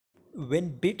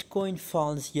When Bitcoin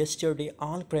falls yesterday,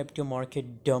 all crypto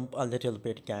market dump a little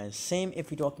bit, guys. Same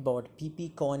if we talk about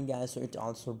PP coin, guys, so it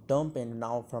also dump, and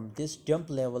now from this dump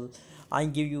level, I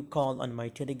give you call on my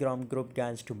Telegram group,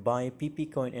 guys, to buy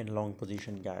PP coin in long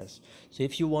position, guys. So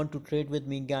if you want to trade with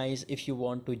me, guys, if you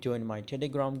want to join my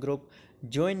Telegram group,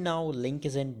 join now. Link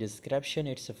is in description.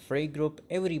 It's a free group.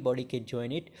 Everybody can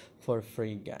join it for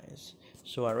free, guys.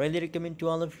 So I really recommend to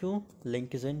all of you.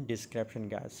 Link is in description,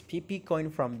 guys. PP coin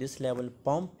from this level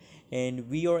pump, and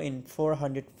we are in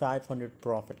 400 500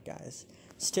 profit, guys.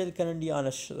 Still currently on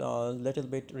a little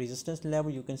bit resistance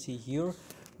level, you can see here,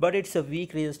 but it's a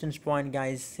weak resistance point,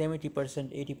 guys. 70%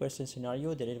 80%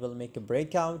 scenario that it will make a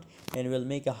breakout and will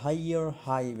make a higher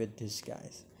high with this,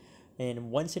 guys. And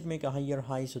once it make a higher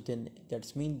high, so then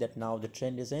that's mean that now the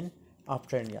trend is in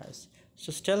uptrend, guys.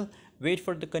 So still wait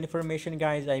for the confirmation,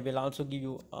 guys. I will also give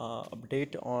you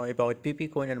update about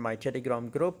PP coin and my Telegram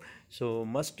group, so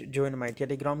must join my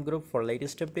Telegram group for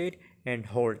latest update. And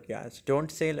hold, guys,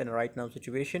 don't sell in right now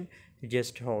situation,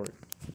 just hold.